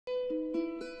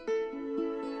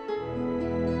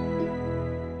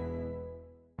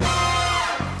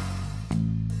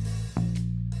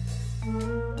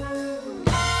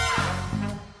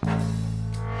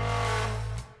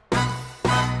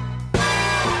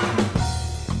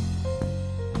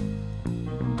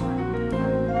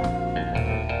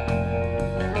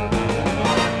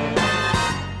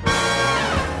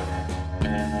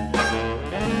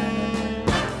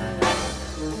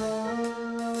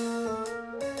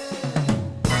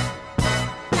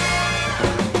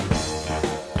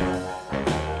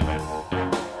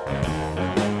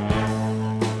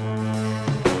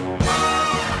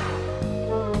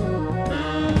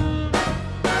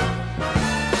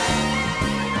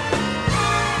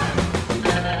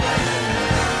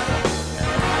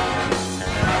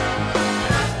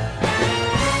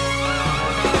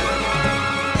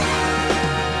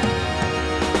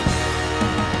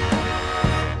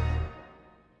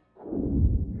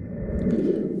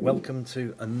Welcome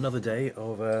to another day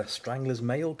of Stranglers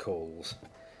mail calls.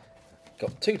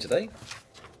 Got two today.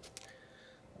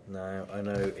 Now I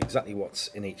know exactly what's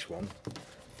in each one,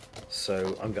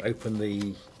 so I'm going to open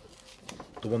the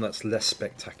one that's less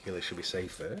spectacular, should we say,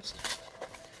 first.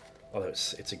 Although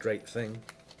it's a great thing.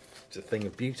 It's a thing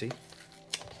of beauty.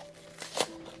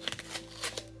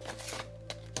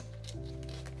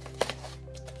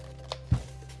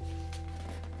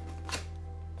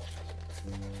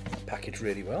 Packaged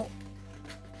really well.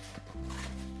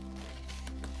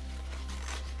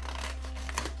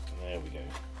 There we go.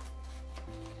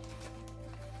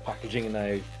 Packaging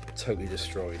now totally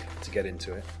destroyed to get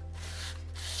into it.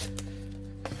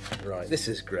 Right, this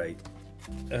is great.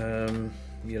 You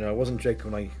know, I wasn't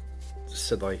joking when I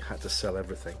said I had to sell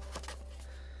everything.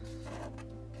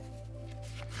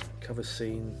 Cover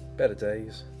scene, better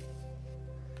days.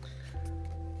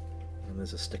 And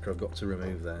there's a sticker I've got to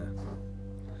remove there.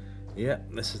 Yeah,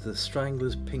 this is the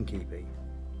Stranglers Pink E.P.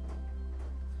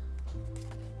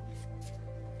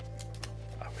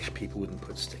 I wish people wouldn't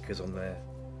put stickers on their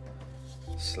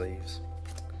sleeves.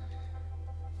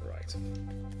 Right.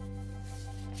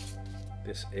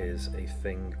 This is a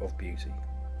thing of beauty.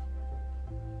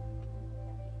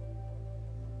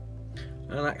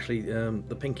 And actually,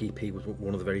 the Pink E.P. was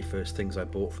one of the very first things I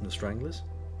bought from the Stranglers.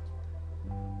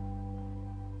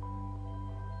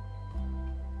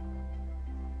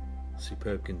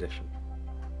 Superb condition,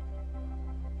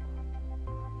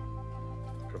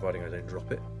 providing I don't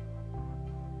drop it.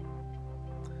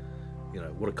 You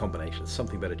know, what a combination.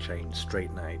 Something better chain,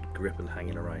 straighten out, grip and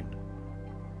hanging around.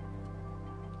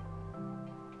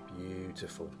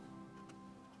 Beautiful.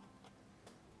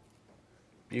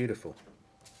 Beautiful.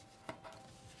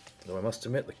 Though I must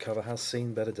admit the cover has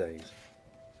seen better days.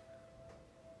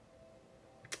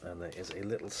 And there is a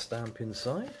little stamp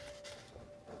inside.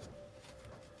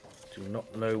 Do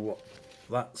not know what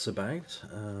that's about.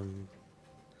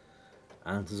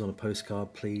 Answers on a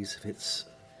postcard, please, if it's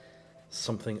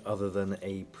something other than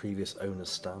a previous owner's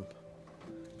stamp.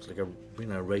 It's like a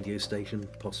radio station,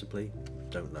 possibly.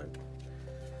 Don't know.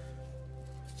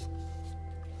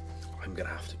 I'm gonna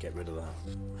have to get rid of that.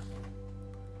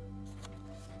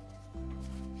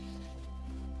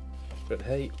 But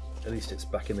hey, at least it's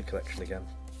back in the collection again.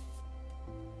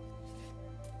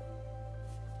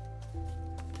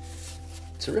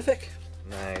 Terrific.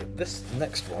 Now this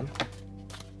next one,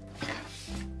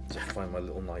 to find my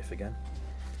little knife again,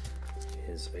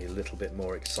 is a little bit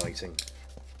more exciting.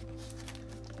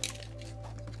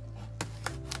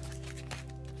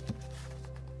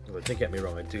 Well, don't get me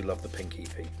wrong, I do love the Pink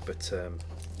E.P, but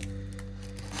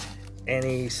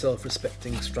any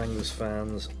self-respecting Stranglers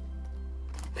fans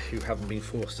who haven't been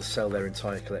forced to sell their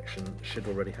entire collection should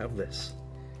already have this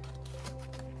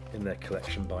in their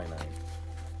collection by now.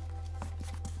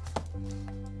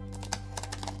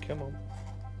 Come on.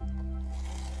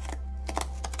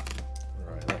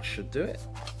 Right, that should do it.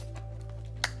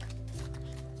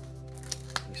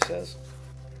 He says.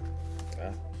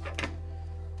 Ah.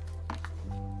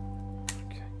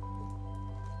 Okay.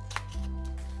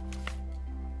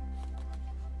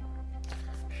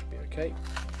 Should be okay.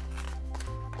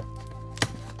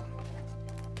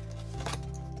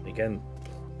 Again,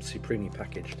 supremely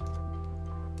packaged.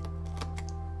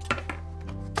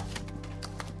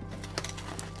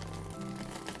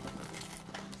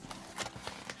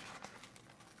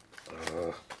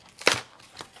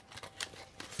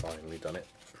 Finally done it.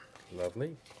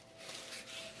 Lovely.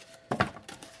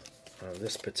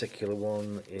 This particular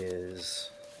one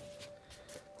is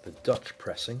the Dutch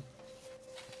pressing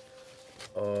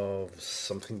of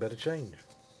Something Better Change.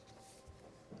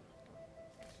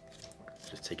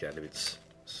 Just take it out of its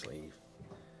sleeve.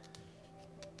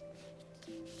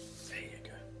 There you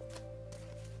go.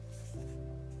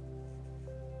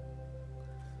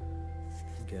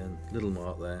 Again, little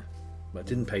mark there. I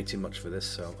didn't pay too much for this,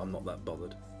 so I'm not that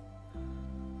bothered.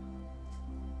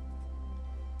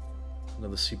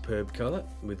 Another superb colour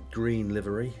with green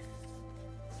livery.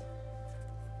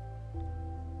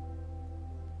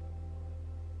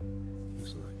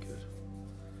 Isn't that good?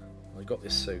 I got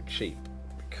this so cheap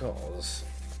because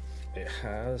it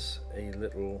has a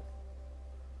little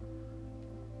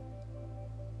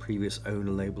previous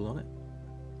owner label on it,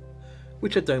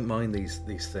 which I don't mind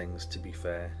these things, to be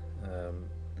fair.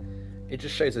 It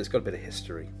just shows that it's got a bit of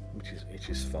history, which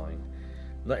is fine.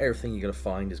 Not everything you're going to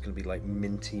find is going to be like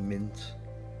minty mint.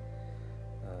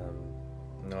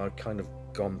 No, I've kind of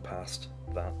gone past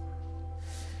that,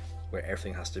 where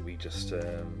everything has to be just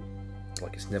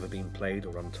like it's never been played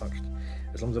or untouched.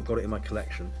 As long as I've got it in my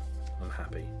collection, I'm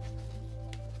happy.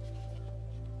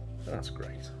 That's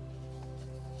great.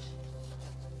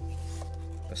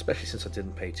 especially since I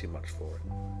didn't pay too much for it.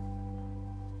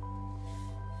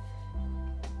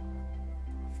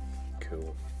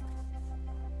 Cool.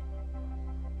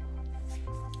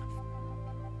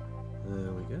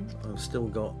 There we go. I've still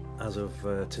got, as of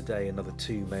today, another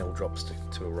 2 mail drops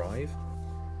to arrive.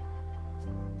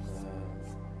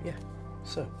 Yeah,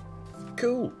 so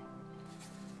cool.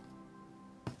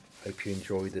 Hope you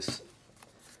enjoyed this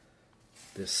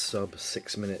sub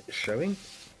 6-minute showing.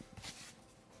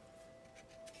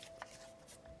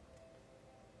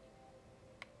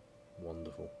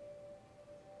 Wonderful.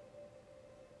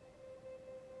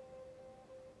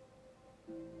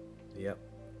 Yep,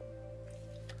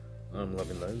 I'm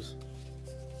loving those.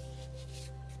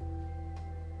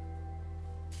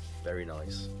 Very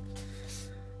nice.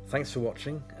 Thanks for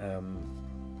watching.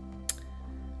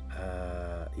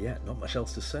 Yeah, not much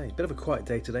else to say. Bit of a quiet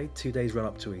day today. 2 days run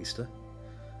up to Easter,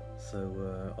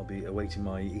 so I'll be awaiting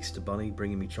my Easter bunny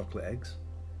bringing me chocolate eggs.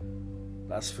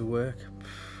 That's for work.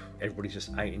 Everybody's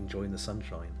just out enjoying the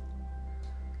sunshine.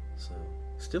 So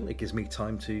still, it gives me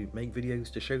time to make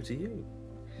videos to show to you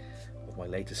of my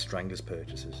latest Stranglers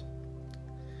purchases.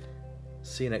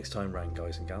 See you next time round,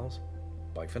 guys and gals.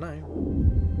 Bye for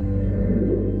now.